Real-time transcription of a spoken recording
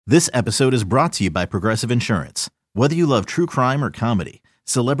This episode is brought to you by Progressive Insurance. Whether you love true crime or comedy,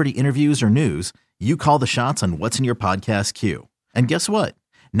 celebrity interviews or news, you call the shots on what's in your podcast queue. And guess what?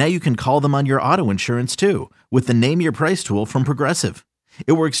 Now you can call them on your auto insurance too with the Name Your Price tool from Progressive.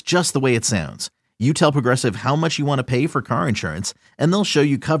 It works just the way it sounds. You tell Progressive how much you want to pay for car insurance, and they'll show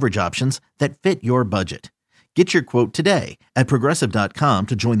you coverage options that fit your budget. Get your quote today at Progressive.com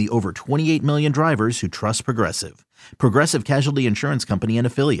to join the over 28 million drivers who trust Progressive. Progressive Casualty Insurance Company and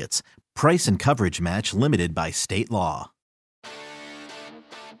Affiliates. Price and coverage match limited by state law.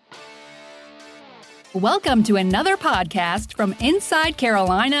 Welcome to another podcast from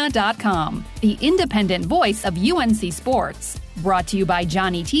InsideCarolina.com, the independent voice of UNC Sports. Brought to you by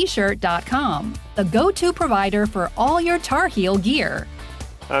JohnnyT-Shirt.com, the go-to provider for all your Tar Heel gear.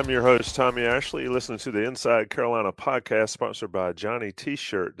 I'm your host, Tommy Ashley. You're listening to the Inside Carolina podcast sponsored by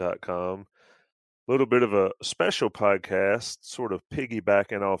JohnnyT-Shirt.com. A little bit of a special podcast, sort of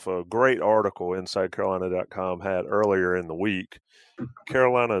piggybacking off a great article InsideCarolina.com had earlier in the week.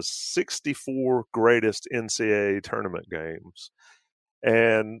 Carolina's 64 greatest NCAA tournament games.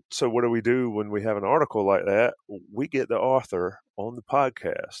 And so what do we do when we have an article like that? We get the author on the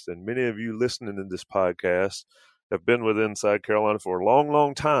podcast. And many of you listening to this podcast have been with Inside Carolina for a long,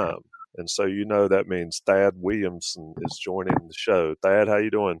 long time. And so you know that means Thad Williamson is joining the show. Thad, how you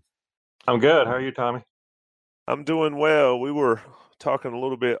doing? I'm good. How are you, Tommy? I'm doing well. We were talking a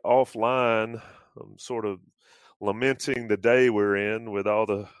little bit offline, sort of lamenting the day we're in with all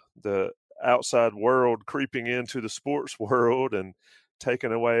the outside world creeping into the sports world and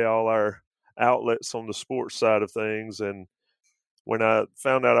taking away all our outlets on the sports side of things. And when I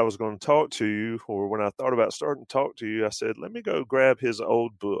found out I was going to talk to you, or when I thought about starting to talk to you, I said, let me go grab his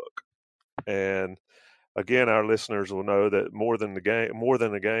old book. And again, our listeners will know that More Than a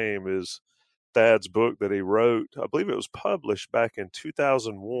Game is Thad's book that he wrote. I believe it was published back in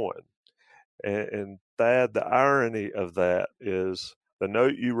 2001. And Thad, the irony of that is the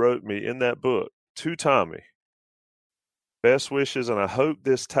note you wrote me in that book to Tommy. Best wishes, and I hope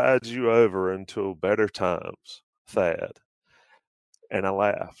this tides you over until better times, Thad. And I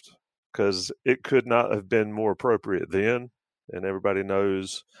laughed because it could not have been more appropriate then. And everybody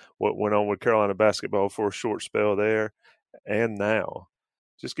knows what went on with Carolina basketball for a short spell there and now.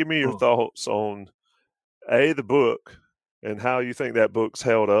 Just give me your thoughts on, the book and how you think that book's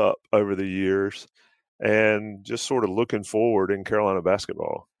held up over the years and just sort of looking forward in Carolina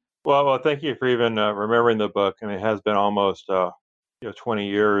basketball. Well, thank you for even remembering the book. And it has been almost 20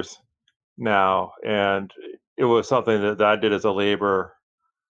 years now. And it was something that I did as a labor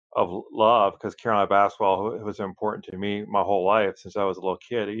of love because Carolina basketball was important to me my whole life since I was a little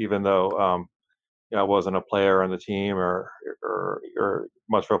kid, even though I wasn't a player on the team or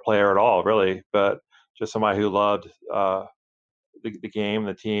much of a player at all, really, but just somebody who loved the game,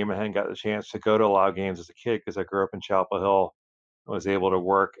 the team, and hadn't got the chance to go to a lot of games as a kid because I grew up in Chapel Hill. I was able to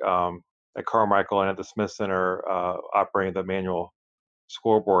work at Carmichael and at the Smith Center operating the manual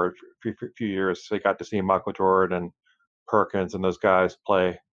scoreboard for a few years. So I got to see Michael Jordan and Perkins and those guys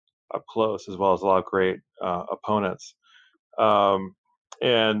play up close, as well as a lot of great opponents. And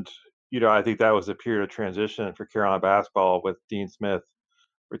I think that was a period of transition for Carolina basketball with Dean Smith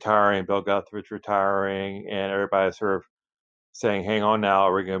retiring, Bill Guthridge retiring, and everybody sort of saying, hang on now,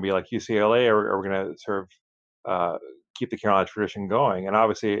 are we going to be like UCLA or are we going to sort of keep the Carolina tradition going? And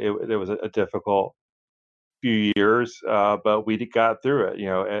obviously it was a difficult few years, but we got through it,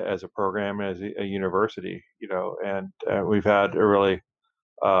 as a program, as a university, and we've had a really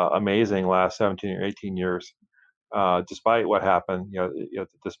amazing last 17 or 18 years, despite what happened,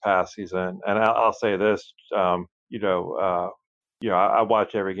 this past season. And I'll say this, I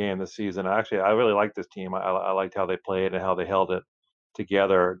watch every game this season. Actually, I really like this team. I liked how they played and how they held it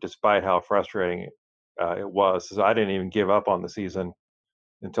together, despite how frustrating it was. So I didn't even give up on the season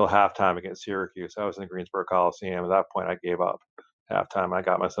until halftime against Syracuse. I was in the Greensboro Coliseum. At that point, I gave up halftime. I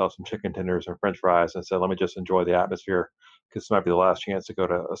got myself some chicken tenders and French fries and said, let me just enjoy the atmosphere because this might be the last chance to go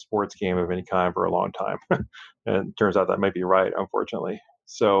to a sports game of any kind for a long time. And it turns out that might be right, unfortunately.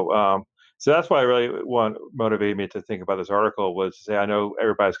 So that's why I really motivated me to think about this article was to say, I know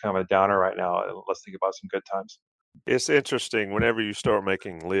everybody's kind of a downer right now. And let's think about some good times. It's interesting whenever you start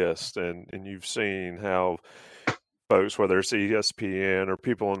making lists and you've seen how folks, whether it's ESPN or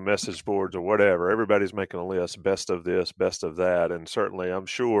people on message boards or whatever, everybody's making a list, best of this, best of that. And certainly I'm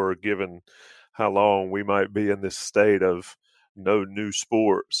sure given how long we might be in this state of no new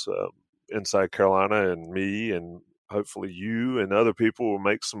sports inside Carolina, and me and hopefully you and other people will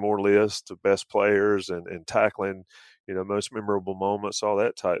make some more lists of best players and tackling, most memorable moments, all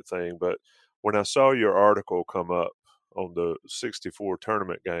that type thing. But when I saw your article come up on the 64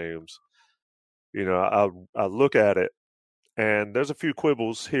 tournament games, I look at it, and there's a few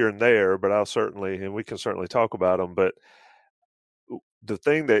quibbles here and there, but we can certainly talk about them. But the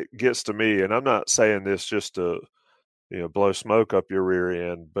thing that gets to me, and I'm not saying this just to, blow smoke up your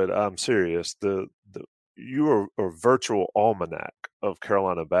rear end, but I'm serious. You are a virtual almanac of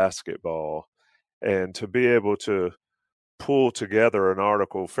Carolina basketball, and to be able to pull together an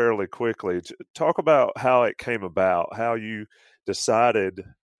article fairly quickly, talk about how it came about, how you decided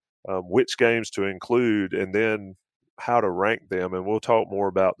which games to include, and then how to rank them. And we'll talk more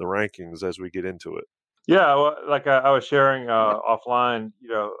about the rankings as we get into it. Yeah, well, like I was sharing offline,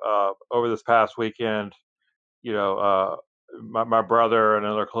 over this past weekend, my brother and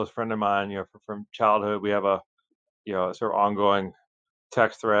another close friend of mine, from childhood, we have a sort of ongoing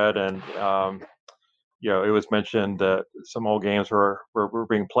text thread, and it was mentioned that some old games were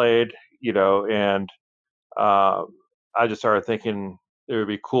being played, and I just started thinking it would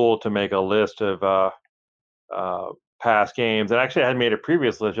be cool to make a list of past games. And actually, I had made a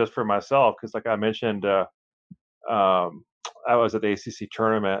previous list just for myself because, like I mentioned, I was at the ACC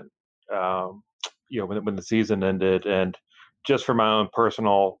tournament, when the season ended, and just for my own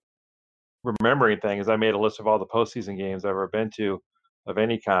personal remembering things, I made a list of all the postseason games I've ever been to of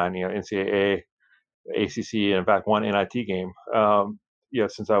any kind, NCAA, ACC, and in fact, one NIT game,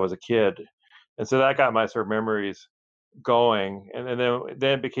 since I was a kid. And so that got my sort of memories going. And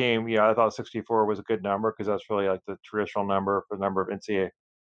then it became, I thought 64 was a good number because that's really like the traditional number for the number of NCAA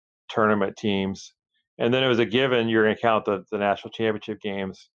tournament teams. And then it was a given you're going to count the national championship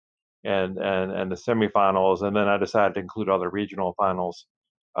games and the semifinals. And then I decided to include all the regional finals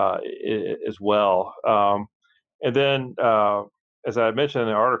as well. And then, as I mentioned in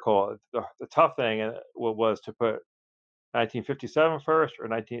the article, the tough thing was to put 1957 first or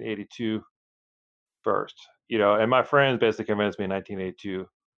 1982 first. And my friends basically convinced me 1982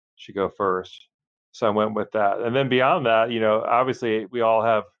 should go first. So I went with that. And then beyond that, obviously we all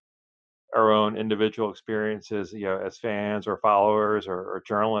have our own individual experiences, as fans or followers or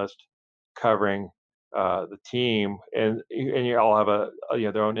journalists covering the team, and you all have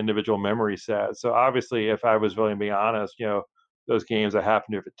their own individual memory set. So obviously, if I was really being honest, those games I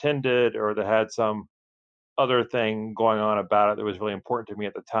happened to have attended or that had some other thing going on about it that was really important to me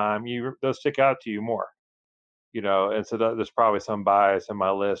at the time, those stick out to you more, and so there's probably some bias in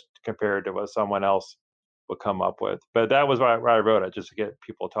my list compared to what someone else would come up with. But that was why I wrote it, just to get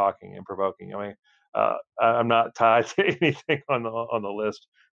people talking and provoking. I mean, I'm not tied to anything on the list,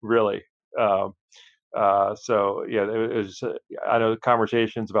 really. So yeah, it was. I know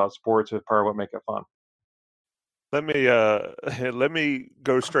conversations about sports is part of what make it fun. Let me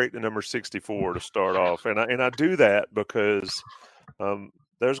go straight to number 64 to start off, and I do that because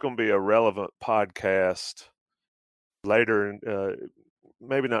there's going to be a relevant podcast later,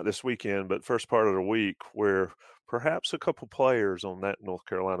 maybe not this weekend, but first part of the week, where perhaps a couple players on that North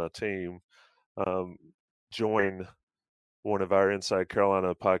Carolina team join one of our Inside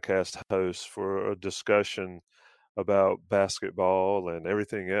Carolina podcast hosts for a discussion about basketball and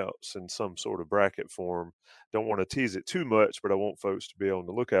everything else in some sort of bracket form. Don't want to tease it too much, but I want folks to be on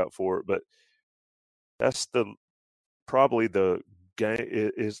the lookout for it. But that's probably the game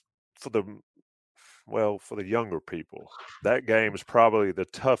is for the younger people. That game is probably the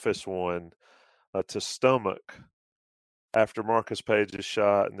toughest one to stomach after Marcus Page's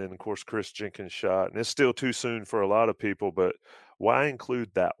shot, and then, of course, Chris Jenkins' shot. And it's still too soon for a lot of people, but why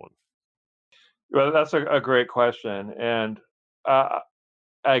include that one? Well, that's a great question. And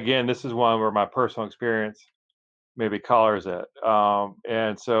again, this is one where my personal experience maybe colors it.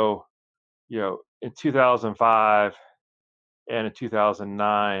 And so, in 2005 and in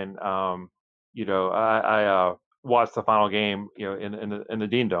 2009, I watched the final game, in the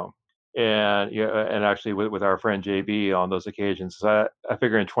Dean Dome. And and actually with our friend JB on those occasions. So I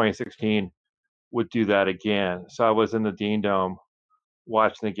figure in 2016 would do that again. So I was in the Dean Dome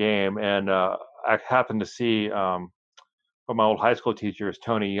watching the game, and I happened to see one of my old high school teachers,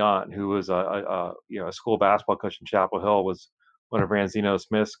 Tony Yount, who was a school basketball coach in Chapel Hill, was one of Ranzino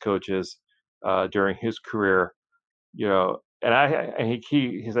Smith's coaches during his career. And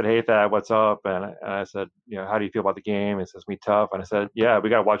he said, "Hey, Thad, what's up?" And I said, "How do you feel about the game?" He says, "We tough." And I said, "Yeah, we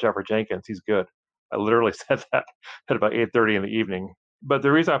got to watch out for Jenkins. He's good." I literally said that at about 8:30 in the evening. But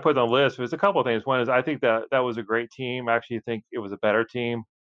the reason I put it on the list was a couple of things. One is I think that was a great team. I actually think it was a better team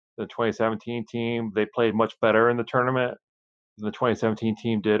than the 2017 team. They played much better in the tournament than the 2017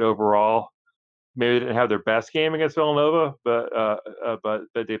 team did overall. Maybe they didn't have their best game against Villanova, but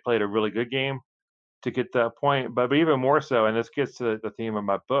they played a really good game to get that point. But even more so, and this gets to the theme of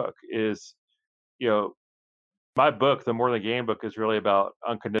my book, is my book, the More Than Game book, is really about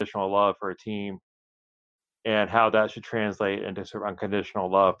unconditional love for a team and how that should translate into sort of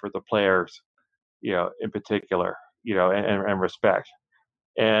unconditional love for the players, in particular, and respect.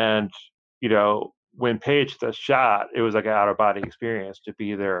 And, when Page the shot, it was like an out of body experience to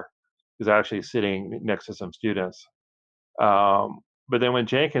be there. He was actually sitting next to some students. But then when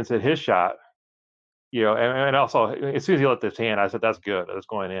Jenkins hit his shot, and also as soon as he left his hand, I said, "That's good. That's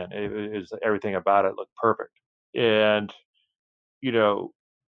going in." It was everything about it looked perfect. And the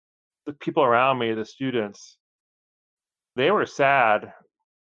people around me, the students, they were sad,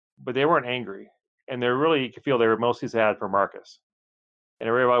 but they weren't angry, and you could feel they were mostly sad for Marcus. And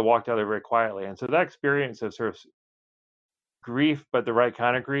everybody walked out there very quietly. And so that experience of sort of grief, but the right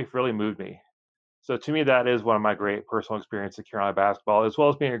kind of grief, really moved me. So to me, that is one of my great personal experiences of Carolina basketball, as well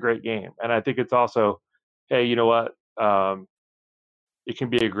as being a great game. And I think it's also, hey, you know what? It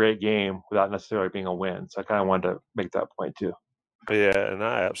can be a great game without necessarily being a win. So I kind of wanted to make that point too. Yeah, and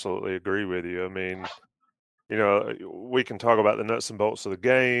I absolutely agree with you. I mean, we can talk about the nuts and bolts of the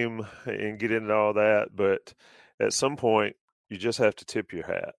game and get into all that, but at some point, you just have to tip your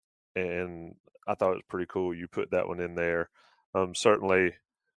hat. And I thought it was pretty cool you put that one in there. Certainly,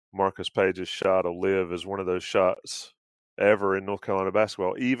 Marcus Page's shot will live as one of those shots ever in North Carolina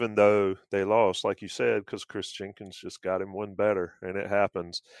basketball, even though they lost, like you said, because Chris Jenkins just got him one better, and it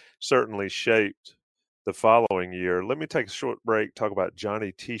happens. Certainly shaped the following year. Let me take a short break, talk about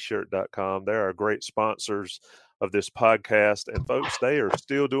JohnnyT-shirt.com. They are great sponsors of this podcast, and folks, they are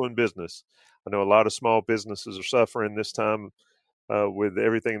still doing business. I know a lot of small businesses are suffering this time with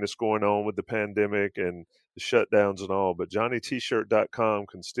everything that's going on with the pandemic and the shutdowns and all, but JohnnyT-shirt.com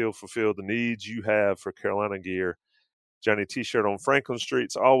can still fulfill the needs you have for Carolina gear. Johnny T-shirt on Franklin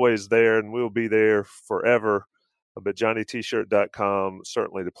Street's always there and will be there forever. But JohnnyT-shirt.com,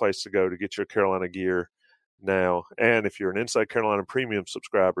 certainly the place to go to get your Carolina gear now. And if you're an Inside Carolina Premium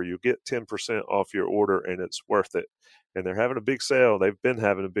subscriber, you'll get 10% off your order, and it's worth it. And they're having a big sale. They've been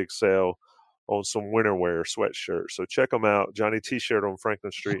having a big sale on some winter wear sweatshirts. So check them out. Johnny T-shirt on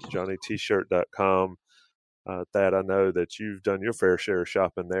Franklin Street, JohnnyT-shirt.com. Thad, I know that you've done your fair share of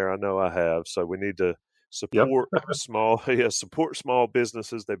shopping there. I know I have. So we need to support support small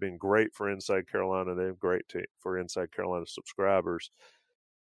businesses. They've been great for Inside Carolina. They're great for Inside Carolina subscribers.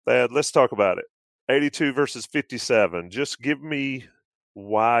 Thad, let's talk about it. 82 versus 57. Just give me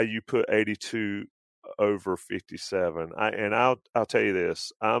why you put 82 over 57. I'll tell you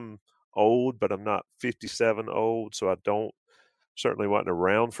this. I'm old, but I'm not 57 old, so I don't certainly wasn't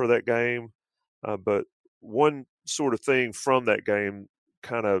around for that game. But one sort of thing from that game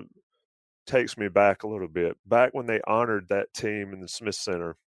kind of takes me back a little bit. Back when they honored that team in the Smith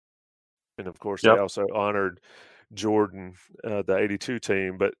Center, and of course they also honored Jordan, the 82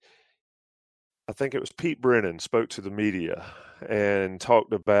 team, but I think it was Pete Brennan spoke to the media and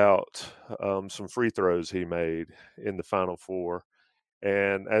talked about some free throws he made in the Final Four.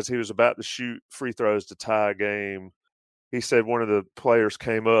 And as he was about to shoot free throws to tie a game, he said one of the players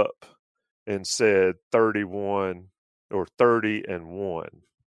came up and said 31 or 30-1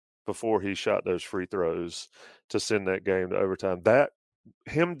 before he shot those free throws to send that game to overtime. That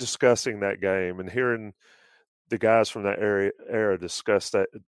him discussing that game and hearing the guys from that era discuss that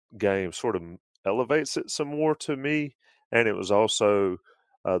game sort of elevates it some more to me. And it was also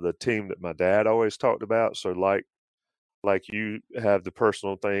the team that my dad always talked about. So like you have the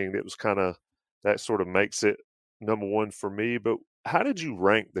personal thing that was kind of that sort of makes it number one for me. But how did you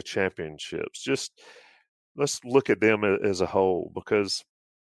rank the championships? Just let's look at them as a whole, because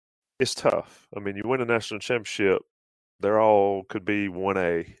it's tough. I mean, you win a national championship, they're all could be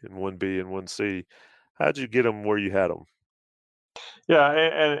 1A and 1B and 1C. How'd you get them where you had them? Yeah,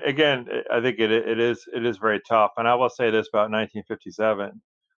 and again, I think it is very tough. And I will say this about 1957.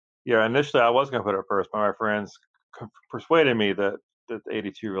 Yeah, initially I was going to put it first, but my friends persuaded me that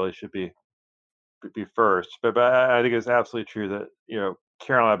 82 really should be first. But I think it's absolutely true that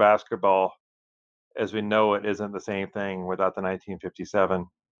Carolina basketball, as we know it, isn't the same thing without the 1957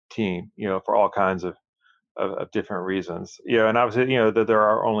 team. For all kinds of different reasons. And obviously, that there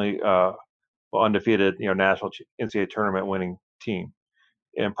are only undefeated, national NCAA tournament winning team,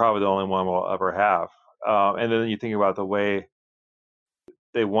 and probably the only one we'll ever have. And then you think about the way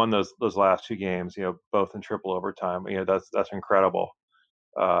they won those last two games, both in triple overtime. That's incredible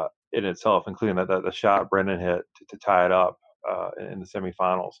in itself, including the shot Brendan hit to tie it up in the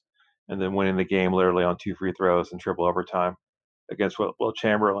semifinals, and then winning the game literally on two free throws in triple overtime against Will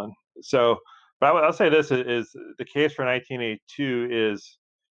Chamberlain. So, but I'll say this is the case for 1982 is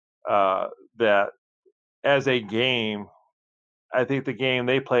that as a game, I think the game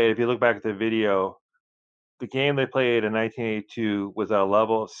they played, if you look back at the video, the game they played in 1982 was at a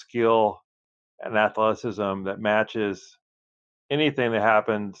level of skill and athleticism that matches anything that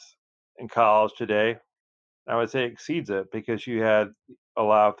happens in college today. I would say exceeds it, because you had a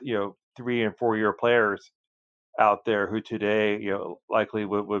lot of 3 and 4 year players out there who today likely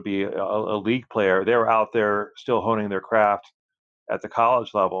would be a league player. They were out there still honing their craft at the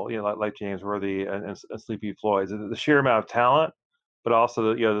college level, like James Worthy and Sleepy Floyd. The sheer amount of talent, but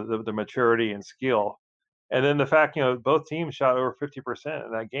also the maturity and skill. And then the fact, both teams shot over 50%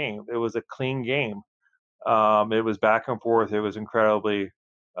 in that game. It was a clean game. It was back and forth. It was incredibly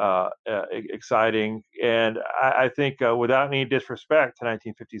exciting. And I think without any disrespect to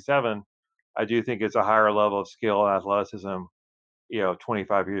 1957, I do think it's a higher level of skill and athleticism,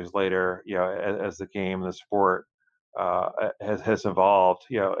 25 years later, as the game and the sport has evolved,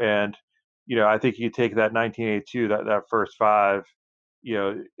 and, I think you take that 1982, that first 5,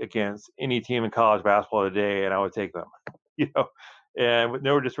 against any team in college basketball today, and I would take them, and with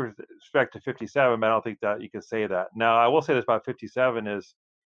no disrespect to 57, I don't think that you can say that. Now, I will say this about 57 is,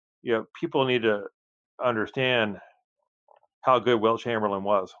 people need to understand how good Wilt Chamberlain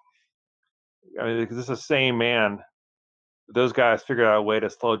was. I mean, because it's the same man. Those guys figured out a way to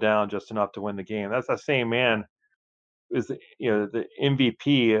slow down just enough to win the game. That's the same man is the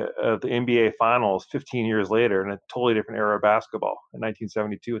MVP of the NBA Finals 15 years later in a totally different era of basketball in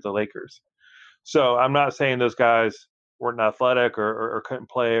 1972 with the Lakers. So I'm not saying those guys weren't athletic or couldn't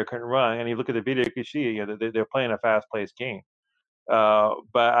play or couldn't run. And you look at the video, you can see they're playing a fast-paced game. But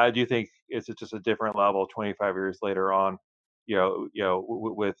I do think it's just a different level 25 years later on.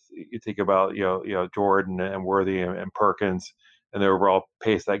 With you think about Jordan and Worthy and Perkins and the overall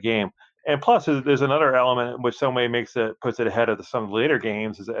pace of that game. And plus, there's another element which some way puts it ahead of some later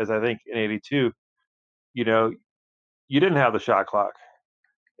games. As I think in '82, you didn't have the shot clock,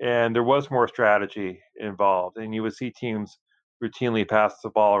 and there was more strategy involved, and you would see teams routinely pass the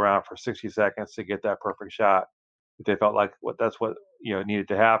ball around for 60 seconds to get that perfect shot if they felt like that's what needed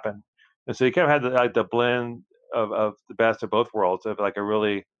to happen. And so you kind of had the blend of the best of both worlds, of like a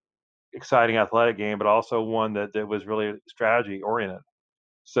really exciting athletic game, but also one that was really strategy oriented.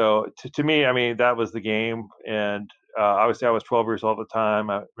 So to me, I mean, that was the game. And obviously I was 12 years old at the time.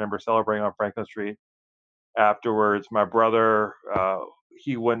 I remember celebrating on Franklin Street afterwards. My brother,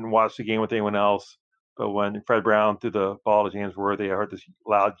 he wouldn't watch the game with anyone else. But when Fred Brown threw the ball to James Worthy, I heard this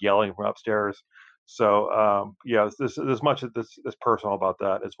loud yelling from upstairs. So, there's much of this personal about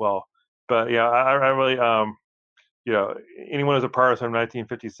that as well. But yeah, I really, anyone who's a partisan of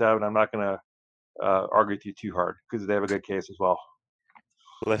 1957, I'm not going to argue with you too hard, because they have a good case as well.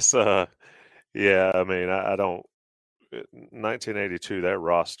 Let's, yeah, I mean, I don't, 1982, that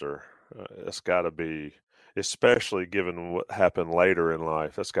roster, it's got to be, especially given what happened later in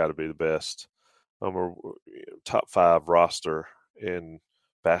life, that's got to be the best, or top 5 roster in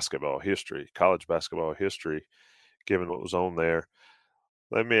basketball history, college basketball history, given what was on there.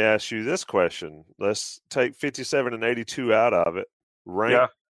 Let me ask you this question. Let's take 57 and 82 out of it.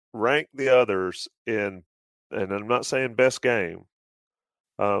 Rank the others and I'm not saying best game,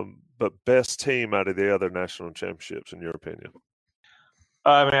 but best team out of the other national championships, in your opinion.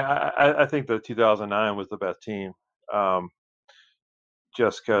 I mean, I think the 2009 was the best team,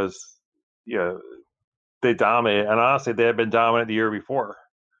 just because they dominated, and honestly, they had been dominant the year before.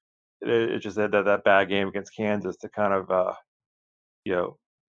 It just had that bad game against Kansas to kind of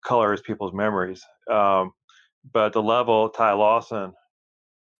colors people's memories. But the level Ty Lawson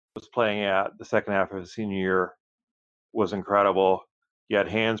was playing at the second half of his senior year was incredible. You had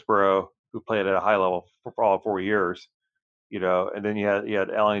Hansbrough, who played at a high level for all 4 years, and then you had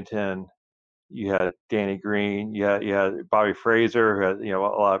Ellington, you had Danny Green, you had Bobby Fraser, who had a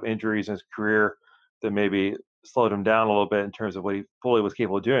lot of injuries in his career that maybe slowed him down a little bit in terms of what he fully was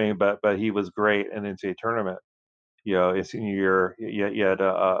capable of doing, but he was great in the NCAA tournament. His senior year, you had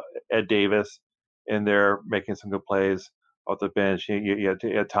Ed Davis in there making some good plays off the bench. You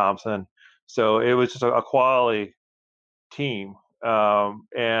had Thompson. So it was just a quality team. And,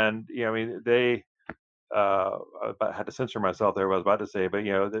 I mean, they I had to censor myself there, what I was about to say, but,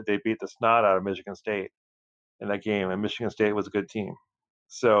 they beat the snot out of Michigan State in that game, and Michigan State was a good team.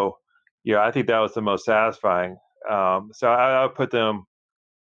 So, I think that was the most satisfying. So I would put them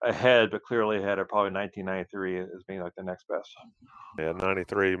ahead, but clearly ahead of probably 1993 as being like the next best. Yeah,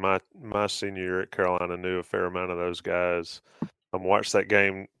 93. My senior year at Carolina, knew a fair amount of those guys. I watched that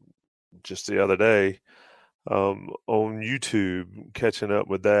game just the other day on YouTube, catching up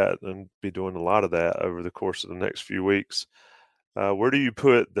with that, and be doing a lot of that over the course of the next few weeks. Where do you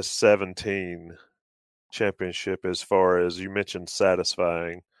put the 17 championship as far as, you mentioned,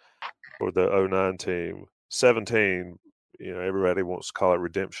 satisfying for the 09 team? 17, everybody wants to call it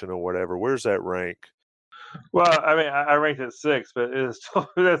redemption or whatever. Where's that rank? Well, I mean, I ranked it 6, but it's still,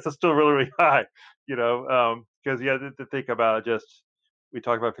 that's still really, really high, because you have to think about it. We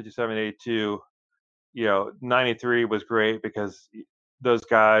talked about 57, 82, 93 was great because those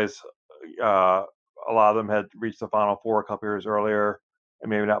guys, a lot of them had reached the Final Four a couple years earlier and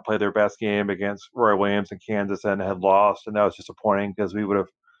maybe not played their best game against Roy Williams and Kansas and had lost. And that was disappointing because we would have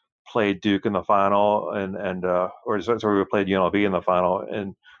played Duke in the final or we would have played UNLV in the final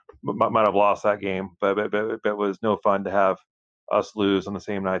and might have lost that game, but it was no fun to have us lose on the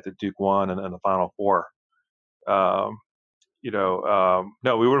same night that Duke won in the Final Four. No,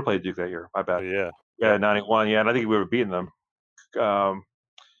 we would have played Duke that year. My bad. Yeah, 91. Yeah, and I think we would have beaten them.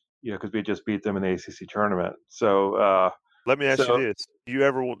 Because we just beat them in the ACC tournament. So let me ask you this: do you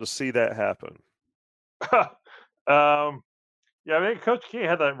ever want to see that happen? Yeah, I mean, Coach K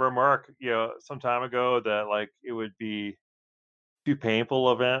had that remark, some time ago that like it would be too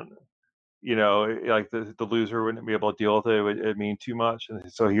painful event. Like the loser wouldn't be able to deal with it. It'd mean too much, and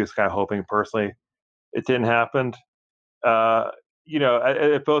so he was kind of hoping personally it didn't happen.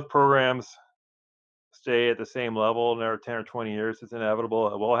 If both programs stay at the same level in another 10 or 20 years, it's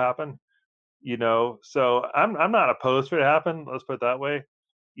inevitable it will happen. So I'm not opposed for it to happen. Let's put it that way.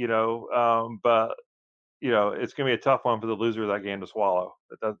 But it's going to be a tough one for the loser of that game to swallow.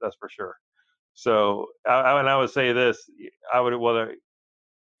 That's for sure. So I would say this: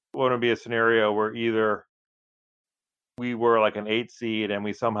 wouldn't be a scenario where either we were like an 8 seed and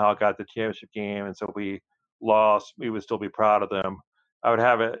we somehow got the championship game, and so if we lost, we would still be proud of them. I would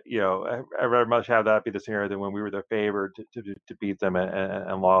have it, I'd very much have that be the scenario than when we were their favored to beat them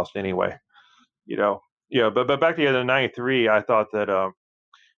and lost anyway. But back to the other 93, I thought that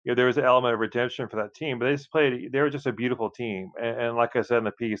there was an element of redemption for that team, but they were just a beautiful team. And like I said in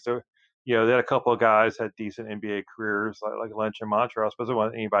the piece, they had a couple of guys had decent NBA careers like Lynch and Montrose, but there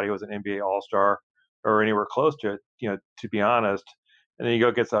wasn't anybody who was an NBA All-Star or anywhere close to it, to be honest. And then you go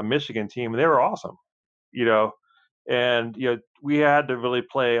against that Michigan team, and they were awesome, and we had to really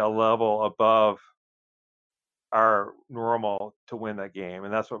play a level above our normal to win that game,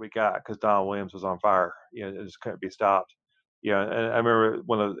 and that's what we got because Don Williams was on fire. It just couldn't be stopped. And I remember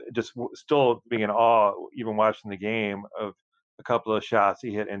still being in awe, even watching the game, of a couple of shots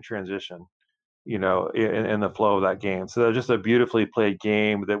he hit in transition, in the flow of that game. So that was just a beautifully played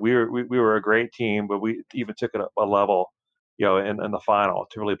game. That we were a great team, but we even took it up a level, in the final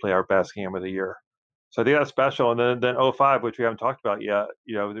to really play our best game of the year. So I think that's special. And then 05, which we haven't talked about yet,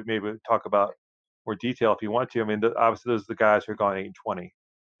 maybe we'll talk about more detail if you want to. I mean, obviously those are the guys who are going 8-20,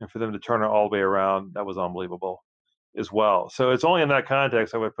 and for them to turn it all the way around, that was unbelievable as well. So it's only in that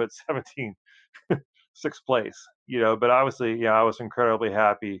context I would put 17 sixth place, but obviously, I was incredibly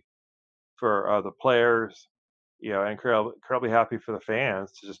happy for the players, and incredibly happy for the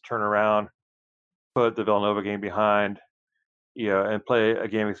fans to just turn around, put the Villanova game behind, and play a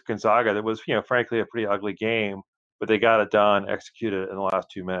game against Gonzaga that was, frankly, a pretty ugly game, but they got it done, executed it in the last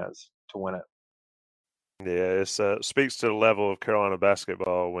 2 minutes to win it. Yeah, it speaks to the level of Carolina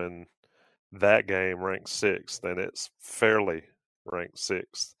basketball when that game ranks 6th, and it's fairly ranked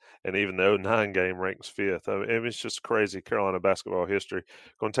 6th. And even the 09 game ranks 5th. I mean, it's just crazy Carolina basketball history.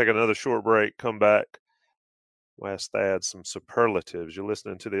 Going to take another short break, come back. We'll ask Thad some superlatives. You're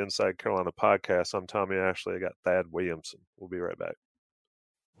listening to the Inside Carolina podcast. I'm Tommy Ashley. I got Thad Williamson. We'll be right back.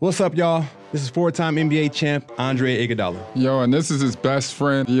 What's up, y'all? This is 4-time NBA champ Andre Iguodala. Yo, and this is his best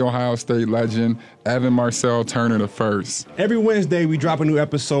friend, the Ohio State legend, Evan Marcel Turner I. Every Wednesday, we drop a new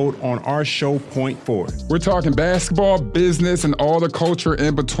episode on our show, Point Forward. We're talking basketball, business, and all the culture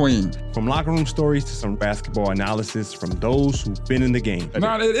in between. From locker room stories to some basketball analysis from those who've been in the game.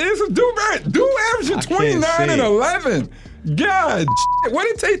 Nah, it is a dude averaging 29 and 11. God, what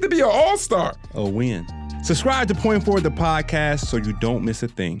did it take to be an all-star? A win. Subscribe to Point Forward, the podcast, so you don't miss a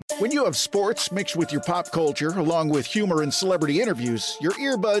thing. When you have sports mixed with your pop culture, along with humor and celebrity interviews, your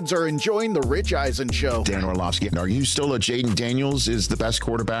earbuds are enjoying The Rich Eisen Show. Dan Orlovsky, are you still a Jaden Daniels is the best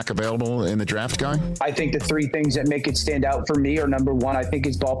quarterback available in the draft guy? I think the 3 things that make it stand out for me are, number 1, I think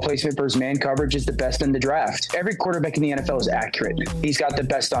his ball placement versus man coverage is the best in the draft. Every quarterback in the NFL is accurate. He's got the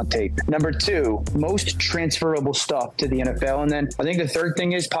best on tape. Number 2, most transferable stuff to the NFL. And then I think the 3rd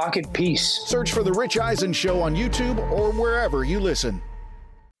thing is pocket peace. Search for The Rich Eisen Show on YouTube or wherever you listen.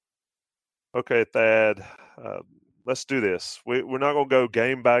 Okay, Thad, let's do this. We're not going to go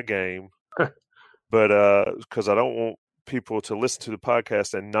game by game, but because I don't want people to listen to the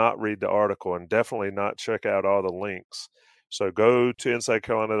podcast and not read the article and definitely not check out all the links. So go to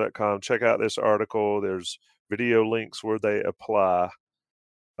InsideCarolina.com, check out this article. There's video links where they apply.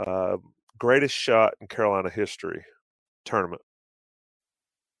 greatest shot in Carolina history tournament.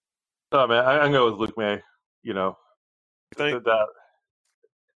 Oh man, I'm going to go with Luke May. You know, that.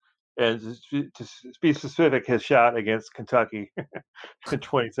 And to be specific, his shot against Kentucky in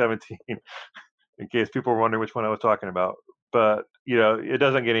 2017, in case people were wondering which one I was talking about. But, you know, it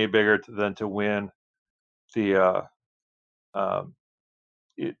doesn't get any bigger than to win the, to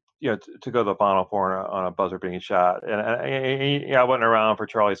go to the Final Four on a buzzer-beating shot. And I wasn't around for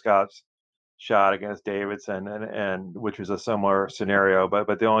Charlie Scott's shot against Davidson, and which was a similar scenario.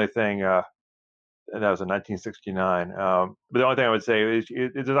 But the only thing and that was in 1969. But the only thing I would say is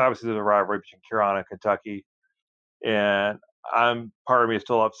it's obviously there's a rivalry between Carolina and Kentucky, and part of me is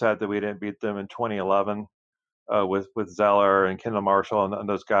still upset that we didn't beat them in 2011 with Zeller and Kendall Marshall and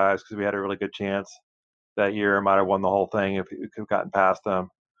those guys, because we had a really good chance that year and might have won the whole thing if we could have gotten past them.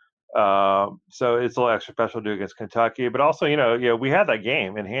 So it's a little extra special to do against Kentucky, but also we had that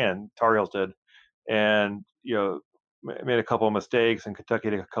game in hand. Tar Heels did, and made a couple of mistakes, and Kentucky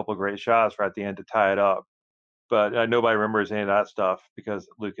took a couple of great shots right at the end to tie it up. But nobody remembers any of that stuff because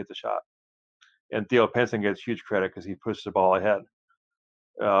Luke gets a shot. And Theo Pinson gets huge credit because he pushed the ball ahead.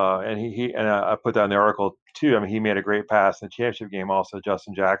 And I put that in the article too. I mean, he made a great pass in the championship game also,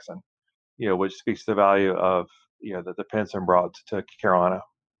 Justin Jackson, which speaks to the value of, that the Pinson brought to Carolina.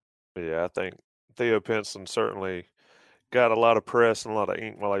 Yeah, I think Theo Pinson certainly got a lot of press and a lot of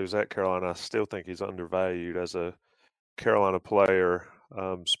ink while he was at Carolina. I still think he's undervalued as a Carolina player,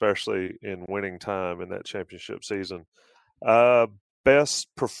 especially in winning time in that championship season. Best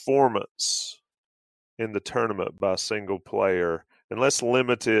performance in the tournament by a single player, and let's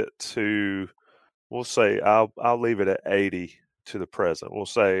limit it to, we'll say, I'll leave it at 80 to the present. We'll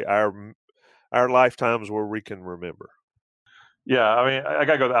say our lifetimes where we can remember. Yeah, I mean, I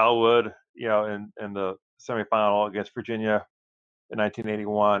got to go with Al Wood, in the semifinal against Virginia in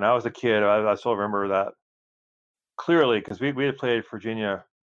 1981. I was a kid. I still remember that clearly because we had played Virginia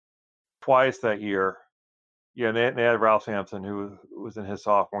twice that year. Yeah, they had Ralph Sampson, who was in his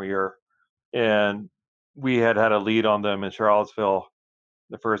sophomore year, and we had a lead on them in Charlottesville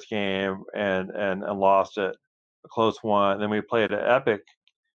the first game and lost it, a close one. And then we played an epic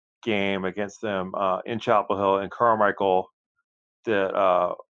game against them in Chapel Hill and Carmichael that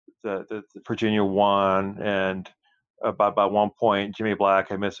the Virginia won, and by 1 point, Jimmy Black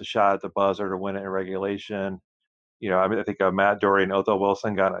had missed a shot at the buzzer to win it in regulation. I think Matt Doherty and Otho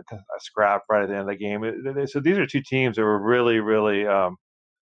Wilson got a scrap right at the end of the game. So these are two teams that were really, really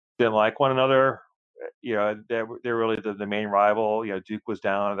didn't like one another. They're really the main rival. Duke was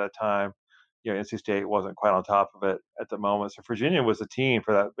down at that time. NC State wasn't quite on top of it at the moment. So Virginia was the team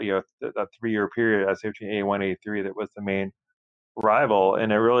for that, that 3-year period, I say between 81 and 83, that was the main rival.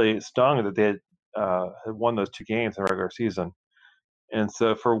 And it really stung that they had won those two games in the regular season. And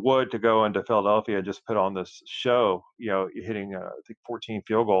so for Wood to go into Philadelphia and just put on this show, hitting, I think 14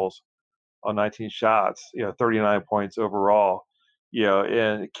 field goals on 19 shots, 39 points overall,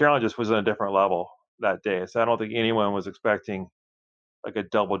 and Carolina just was on a different level that day. So I don't think anyone was expecting like a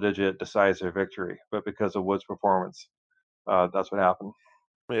double-digit decisive victory, but because of Wood's performance, that's what happened.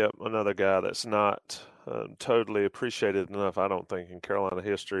 Yeah, another guy that's not totally appreciated enough, I don't think, in Carolina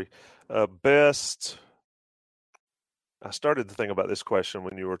history. I started to think about this question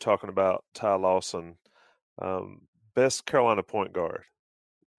when you were talking about Ty Lawson. Best Carolina point guard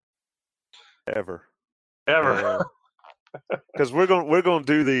ever. Because we're going to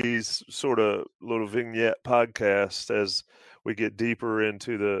do these sort of little vignette podcasts as we get deeper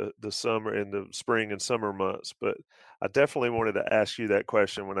into the summer and the spring and summer months. But I definitely wanted to ask you that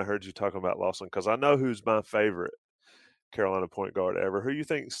question when I heard you talking about Lawson, because I know who's my favorite Carolina point guard ever. Who you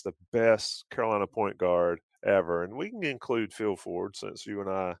think's the best Carolina point guard ever? And we can include Phil Ford, since you and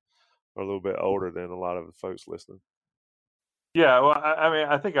I are a little bit older than a lot of the folks listening. Yeah, well, I mean,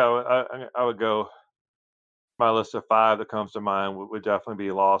 I think I would go. My list of 5 that comes to mind would definitely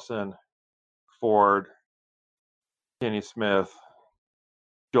be Lawson, Ford, Kenny Smith,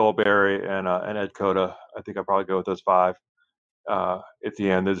 Joel Berry, and Ed Cota. I think I'd probably go with those 5 at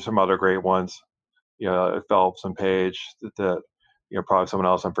the end. There's some other great ones, Phelps and Page that probably someone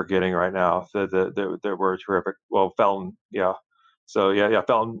else I'm forgetting right now that were terrific. Well, Felton, yeah. So yeah,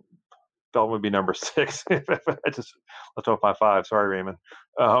 Felton would be number 6. I just left off my 5. Sorry, Raymond.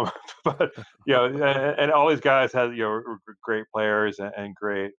 But and all these guys had great players and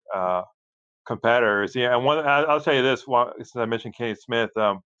great competitors. Yeah, and I'll tell you this. Since I mentioned Kenny Smith,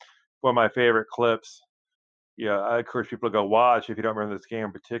 one of my favorite clips. I encourage people to go watch if you don't remember this game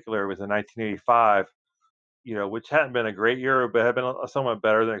in particular. It was in 1985. Which hadn't been a great year, but had been a somewhat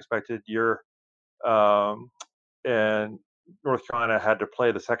better than expected year. And North Carolina had to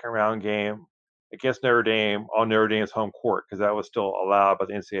play the second round game against Notre Dame on Notre Dame's home court because that was still allowed by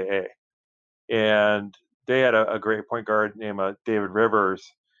the NCAA. And they had a great point guard named David Rivers,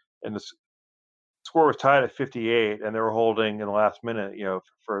 and the score was tied at 58, and they were holding in the last minute,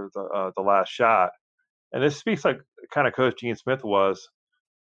 for the last shot. And this speaks like the kind of coach Gene Smith was.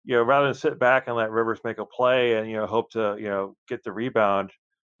 Rather than sit back and let Rivers make a play and hope to get the rebound,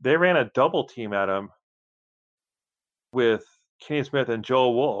 they ran a double team at him with Kenny Smith and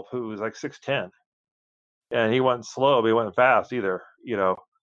Joel Wolf, who was like 6'10", and he wasn't slow, but he wasn't fast either.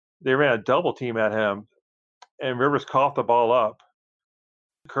 They ran a double team at him, and Rivers coughed the ball up.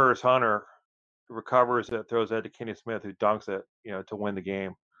 Curtis Hunter recovers it, throws it to Kenny Smith, who dunks it, to win the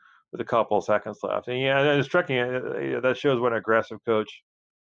game with a couple of seconds left. And it's striking. That shows what an aggressive coach,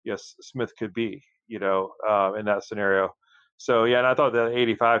 Smith could be, in that scenario. So and I thought that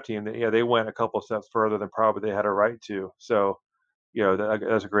 85 team, they went a couple of steps further than probably they had a right to. So,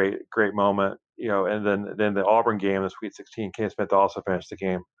 that's a great moment. And then the Auburn game, the Sweet 16, Kenny Smith also finished the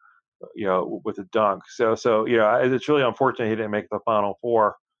game, with a dunk. So it's really unfortunate he didn't make the Final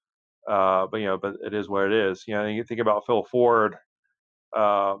Four. But it is what it is. You think about Phil Ford,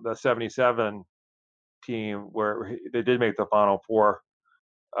 the 77 team where they did make the Final Four.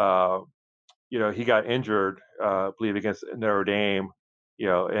 He got injured, I believe, against Notre Dame,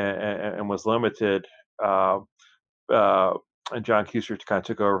 and was limited. And John Kuster kind of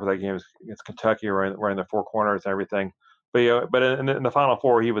took over for that game against Kentucky, running the four corners and everything. But in the Final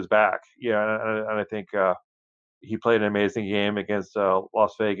Four, he was back. And I think he played an amazing game against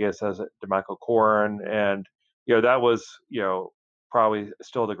Las Vegas as DeMichael Corrin, and that was probably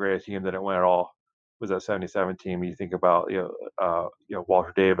still the greatest team that it went at all. Was that 77 team? You think about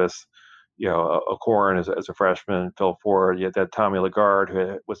Walter Davis, Corrin as a freshman, Phil Ford. You had that Tommy Lagarde,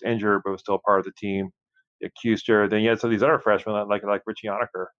 who was injured but was still part of the team. Kuster. Then you had some of these other freshmen like Richie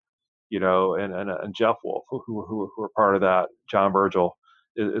Honecker, and Jeff Wolf, who were part of that. John Virgil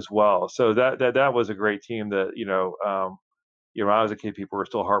as well. So that was a great team that when I was a kid, people were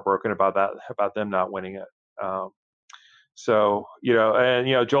still heartbroken about them not winning it.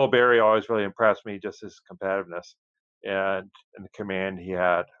 Joel Berry always really impressed me, just his competitiveness and the command he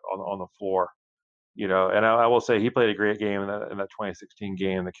had on the floor. And I will say he played a great game in that 2016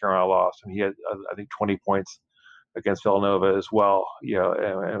 game that Carolina lost, and he had I think 20 points against Villanova as well.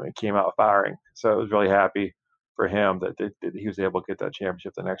 And it came out firing. So I was really happy for him that he was able to get that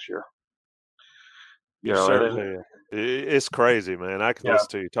championship the next year. Certainly, it's crazy, man. I can listen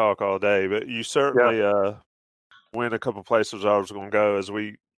to you talk all day, but you certainly went a couple places I was going to go. As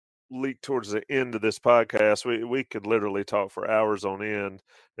we leak towards the end of this podcast, we could literally talk for hours on end,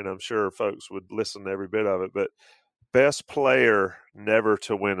 and I'm sure folks would listen to every bit of it. But best player never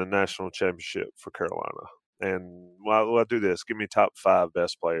to win a national championship for Carolina. And I'll do this. Give me top 5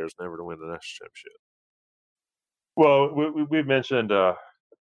 best players never to win a national championship. Well, we mentioned,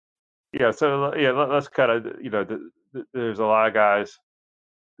 let's kind of, there's a lot of guys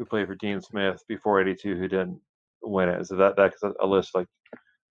who played for Dean Smith before 82 who didn't win it. So that's a list like,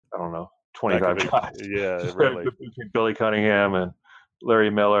 I don't know, 25 guys. Yeah, really. Billy Cunningham and Larry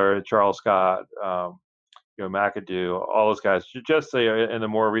Miller, Charles Scott, McAdoo, all those guys. Just in the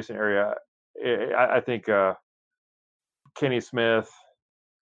more recent area, I think Kenny Smith,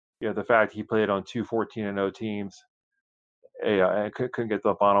 the fact he played on 2 14-0 teams, and couldn't get to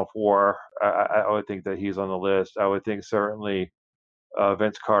the Final Four, I would think that he's on the list. I would think certainly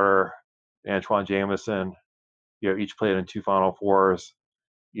Vince Carter and Antoine Jamison, each played in 2 Final Fours,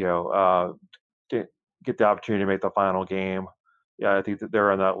 get the opportunity to make the final game. Yeah, I think that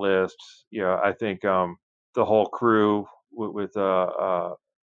they're on that list. I think the whole crew with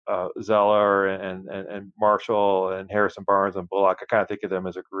Zeller and Marshall and Harrison Barnes and Bullock, I kind of think of them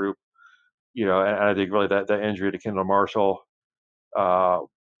as a group. And I think really that injury to Kendall Marshall,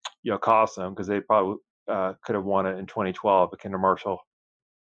 cost them, because they probably could have won it in 2012, but Kendall Marshall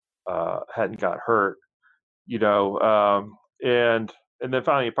hadn't got hurt. And then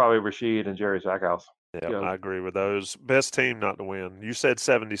finally probably Rasheed and Jerry Stackhouse. Yeah, I agree with those. Best team not to win. You said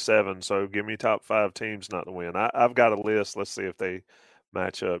 77, so give me top 5 teams not to win. I've got a list. Let's see if they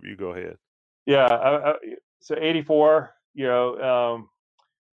match up. You go ahead. Yeah, so 84, and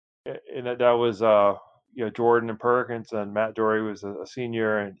that was Jordan and Perkins, and Matt Dory was a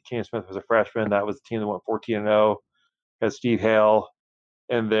senior, and Kenny Smith was a freshman. That was the team that went 14-0. Had Steve Hale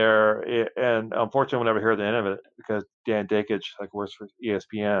in there, and unfortunately we'll never hear the end of it because Dan Dakich works for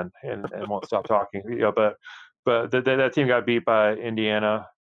ESPN and won't stop talking. But that team got beat by Indiana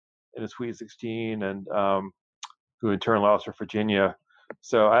in the Sweet 16, and who in turn lost to Virginia.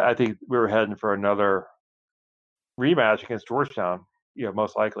 So I think we were heading for another rematch against Georgetown,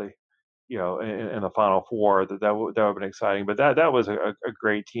 most likely, in the Final Four. That would have been exciting. But that was a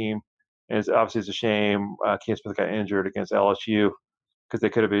great team. And it's a shame Cam Smith got injured against LSU because they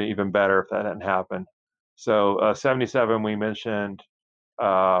could have been even better if that hadn't happened. So 77 we mentioned.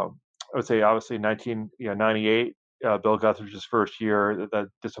 I would say obviously 98. Bill Guthrie's first year, that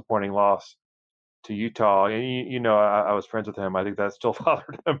disappointing loss to Utah. And I was friends with him. I think that still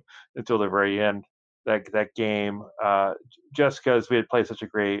bothered him until the very end. That game, just because we had played such a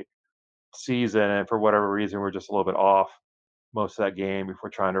great season, and for whatever reason we're just a little bit off most of that game before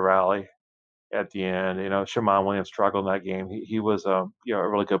trying to rally at the end. Shammond Williams struggled in that game. He was a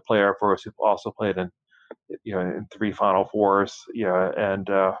really good player for us, who also played in 3 Final Fours, and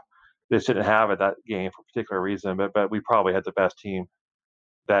they just didn't have it that game for a particular reason. But we probably had the best team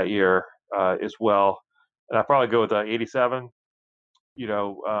that year as well. And I'd probably go with 87.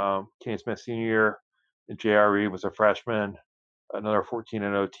 Cam Smith senior year, and J.R. Reed was a freshman, another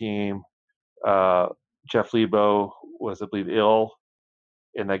 14-0 team. Jeff Lebo was, I believe, ill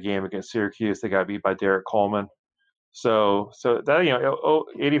in that game against Syracuse. They got beat by Derek Coleman. So that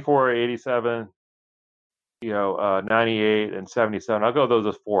 84, 87, 98 and 77. I'll go those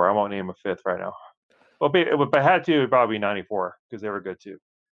as 4. I won't name a 5th right now. Well, if I had to, it'd probably be 94 because they were good too.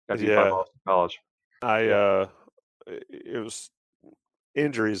 Got to by Boston College. It was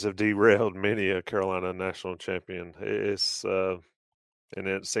injuries have derailed many a Carolina national champion. It's and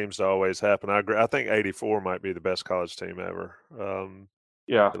it seems to always happen. I agree. I think 84 might be the best college team ever.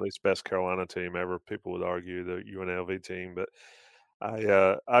 At least best Carolina team ever. People would argue the UNLV team, but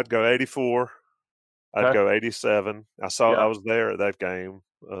I'd go 84. I'd go 87. I was there at that game,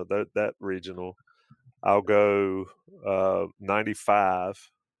 that regional. I'll go 95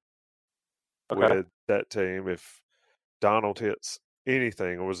 with that team. If Donald hits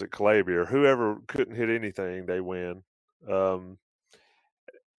anything, or was it Calabier? Whoever couldn't hit anything, they win.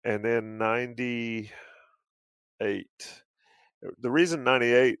 And then 98. The reason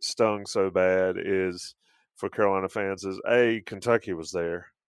 98 stung so bad is, for Carolina fans, is Kentucky was there,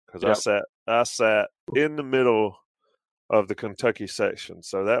 because I sat in the middle of the Kentucky section,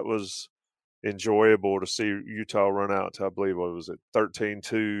 so that was enjoyable to see Utah run out to, I believe, what was it,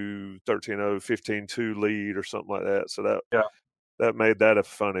 13-2, 13-0, 15-2 lead or something like that. So that made that a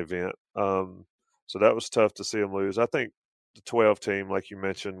fun event. So that was tough to see them lose. I think the 12 team, like you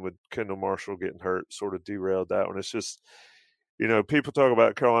mentioned, with Kendall Marshall getting hurt, sort of derailed that one. It's just, people talk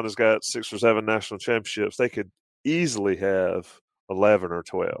about Carolina's got 6 or 7 national championships. They could easily have 11 or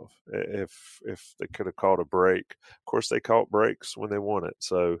 12 if they could have caught a break. Of course, they caught breaks when they won it.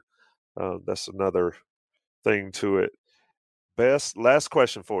 So that's another thing to it. Last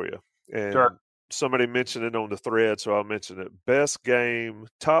question for you. And sure. Somebody mentioned it on the thread, so I'll mention it. Best game,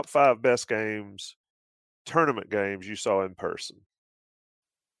 top 5 best games, tournament games you saw in person.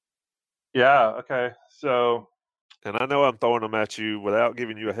 Yeah. Okay. So. And I know I'm throwing them at you without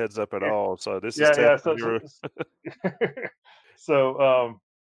giving you a heads up at all. So this is I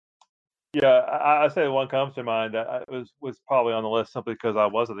say one comes to mind that was probably on the list simply because I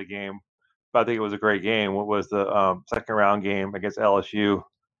was at the game, but I think it was a great game. What was the second round game against LSU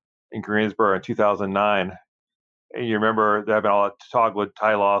in Greensboro in 2009? And you remember there had been all that talk with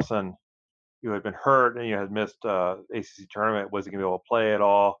Ty Lawson, who had been hurt and you had missed ACC tournament, wasn't going to be able to play at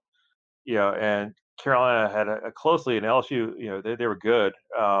all. And Carolina had a closely, and LSU, they were good.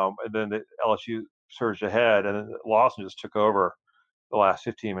 And then the LSU surged ahead, and then Lawson just took over the last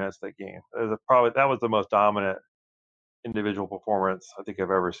 15 minutes of that game. That was the most dominant individual performance I think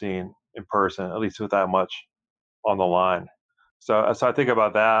I've ever seen in person, at least with that much on the line. So I think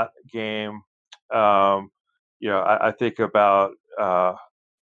about that game. I think about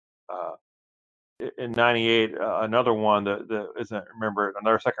in 98, another one that isn't remembered,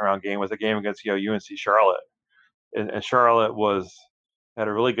 another second round game was a game against UNC Charlotte, and Charlotte had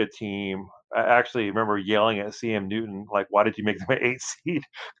a really good team. I actually remember yelling at CM Newton, like, "Why did you make them an 8 seed?"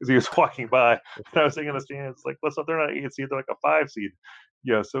 Because he was walking by, and I was thinking in the stands, like, "Listen, they're not an 8 seed; they're like a 5 seed."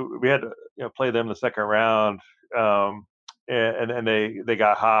 So we had to play them in the second round, and they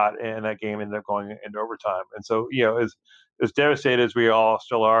got hot, and that game ended up going into overtime. And so as devastated as we all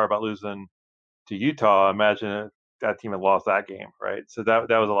still are about losing to Utah, imagine that team had lost that game, right? So that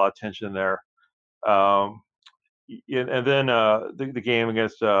was a lot of tension there. And then the game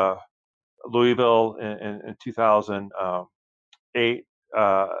against Louisville in 2008,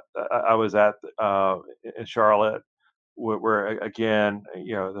 I was at in Charlotte, where again,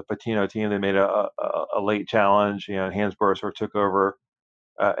 the Patino team, they made a late challenge. Hansbrough sort of took over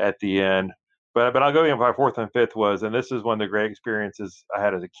at the end. But I'll go my 4th and 5th was, and this is one of the great experiences I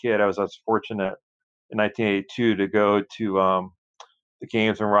had as a kid. I was fortunate in 1982 to go to the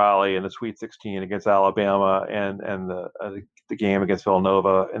games in Raleigh and the Sweet 16 against Alabama and the game against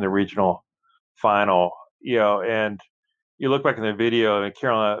Villanova in the regional final. And you look back in the video, and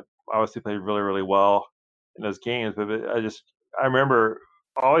Carolina obviously played really, really well in those games. But I remember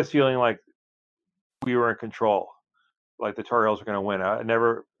always feeling like we were in control, like the Tar Heels were going to win. I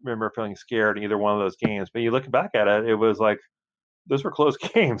never remember feeling scared in either one of those games. But you look back at it, it was like those were close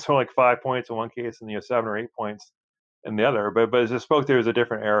games. So like 5 points in one case and 7 or 8 points in the other. But as I spoke, there was a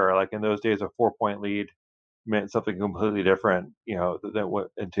different era. Like in those days, a 4-point lead meant something completely different, than what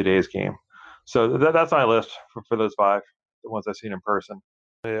in today's game. So that's my list for those 5, the ones I've seen in person.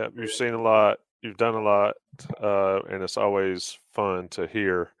 Yeah, you've seen a lot. You've done a lot, and it's always fun to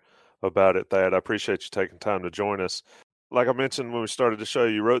hear about it, Thad. I appreciate you taking time to join us. Like I mentioned when we started the show,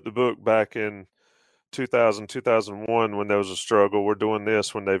 you wrote the book back in 2000, 2001 when there was a struggle. We're doing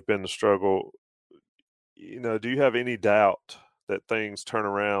this when they've been the struggle. Do you have any doubt that things turn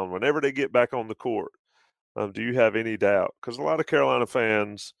around whenever they get back on the court? Do you have any doubt? Because a lot of Carolina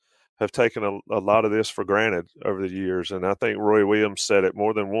fans have taken a lot of this for granted over the years. And I think Roy Williams said it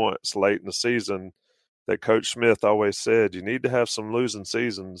more than once late in the season that Coach Smith always said, you need to have some losing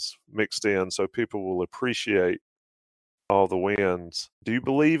seasons mixed in so people will appreciate all the wins. Do you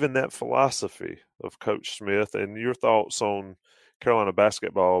believe in that philosophy of Coach Smith, and your thoughts on Carolina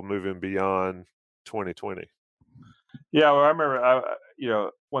basketball moving beyond 2020? Yeah, well, I remember,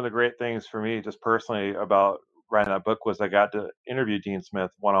 one of the great things for me just personally about writing that book was I got to interview Dean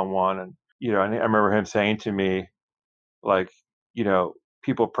Smith one-on-one. And, I remember him saying to me, like,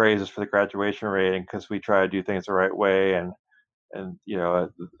 people praise us for the graduation rate because we try to do things the right way. And some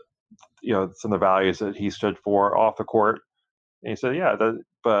of the values that he stood for off the court. And he said, yeah,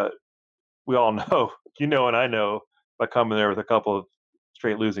 but we all know, and I know, by coming there with a couple of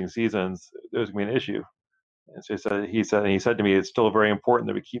straight losing seasons, there's going to be an issue. And so he said to me, it's still very important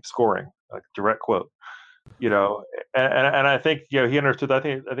that we keep scoring, like direct quote. And I think he understood. I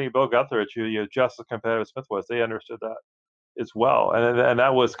think Bill Guthridge, who just as competitive as Smith was, they understood that as well. And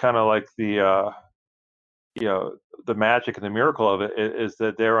that was kind of like the magic and the miracle of it is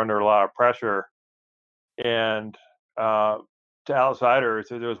that they're under a lot of pressure. And to outsiders,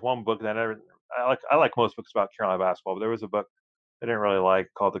 there was one book that I like most books about Carolina basketball, but there was a book I didn't really like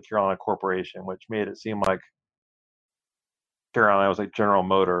called The Carolina Corporation, which made it seem like Carolina was like General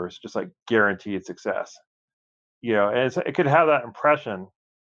Motors, just like guaranteed success. And it could have that impression,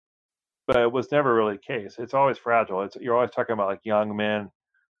 but it was never really the case. It's always fragile. You're always talking about like young men,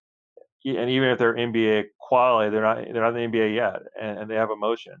 and even if they're NBA quality, they're not in the NBA yet, and they have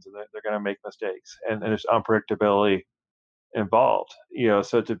emotions, and they're going to make mistakes, and there's unpredictability involved.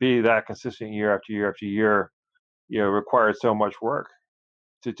 So to be that consistent year after year after year, requires so much work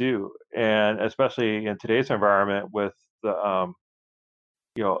to do, and especially in today's environment with the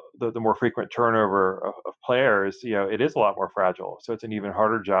more frequent turnover of players, it is a lot more fragile. So it's an even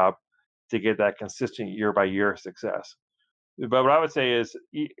harder job to get that consistent year by year success. But what I would say is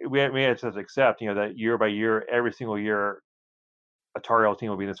we have to accept, that year by year, every single year, a Tar Heel team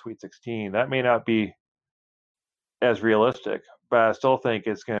will be in the Sweet 16. That may not be as realistic, but I still think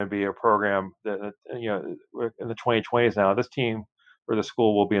it's going to be a program that, we're in the 2020s now, this team or the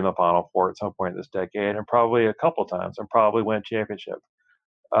school will be in the Final Four at some point in this decade, and probably a couple times, and probably win a championship.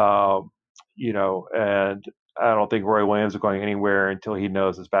 And I don't think Roy Williams is going anywhere until he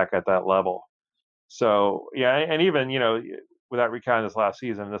knows it's back at that level. So, yeah, and even, without recounting this last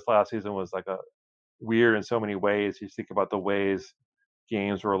season was like a weird in so many ways. You think about the ways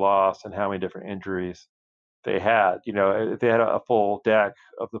games were lost and how many different injuries they had. If they had a full deck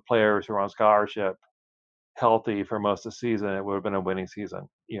of the players who were on scholarship healthy for most of the season, it would have been a winning season.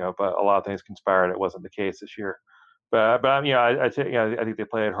 But a lot of things conspired. It wasn't the case this year. But I think they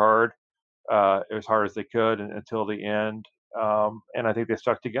played hard, as hard as they could until the end. And I think they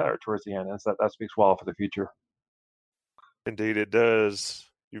stuck together towards the end. And so that speaks well for the future. Indeed, it does.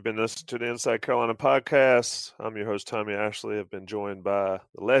 You've been listening to the Inside Carolina podcast. I'm your host, Tommy Ashley. I've been joined by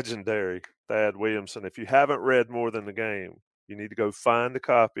the legendary Thad Williamson. If you haven't read More Than the Game, you need to go find a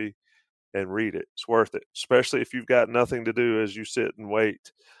copy and read it. It's worth it, especially if you've got nothing to do as you sit and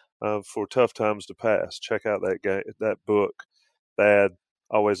wait for tough times to pass. Check out that book. Thad,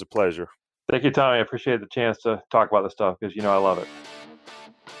 always a pleasure. Thank you, Tommy. I appreciate the chance to talk about this stuff because I love it.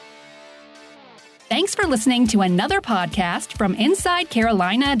 Thanks for listening to another podcast from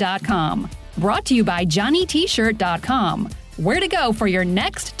InsideCarolina.com. Brought to you by JohnnyT-Shirt.com. Where to go for your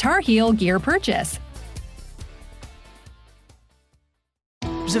next Tar Heel gear purchase.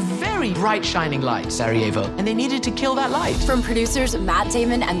 was a very bright, shining light, Sarajevo, and they needed to kill that light. From producers Matt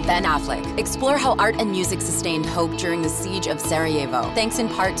Damon and Ben Affleck, explore how art and music sustained hope during the siege of Sarajevo, thanks in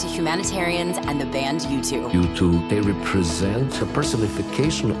part to humanitarians and the band U2. U2, they represent a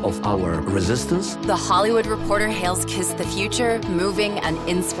personification of our resistance. The Hollywood Reporter hails Kiss the Future, moving and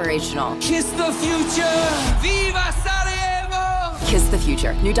inspirational. Kiss the future! Viva Sarajevo! Kiss the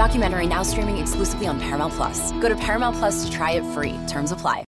Future. New documentary now streaming exclusively on Paramount Plus. Go to Paramount Plus to try it free. Terms apply.